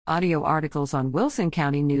Audio articles on Wilson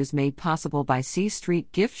County News made possible by C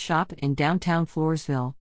Street Gift Shop in downtown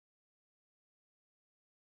Floresville.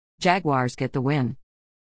 Jaguars get the win.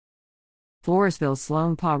 Floresville's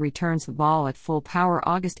Sloan Paw returns the ball at full power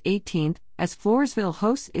August 18th as Floresville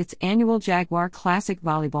hosts its annual Jaguar Classic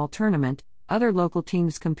volleyball tournament. Other local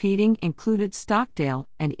teams competing included Stockdale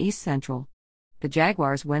and East Central. The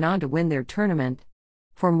Jaguars went on to win their tournament.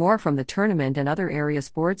 For more from the tournament and other area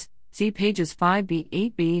sports, see pages 5B,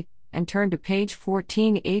 8B, and turn to page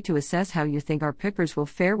 14A to assess how you think our pickers will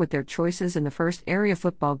fare with their choices in the first area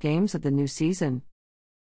football games of the new season.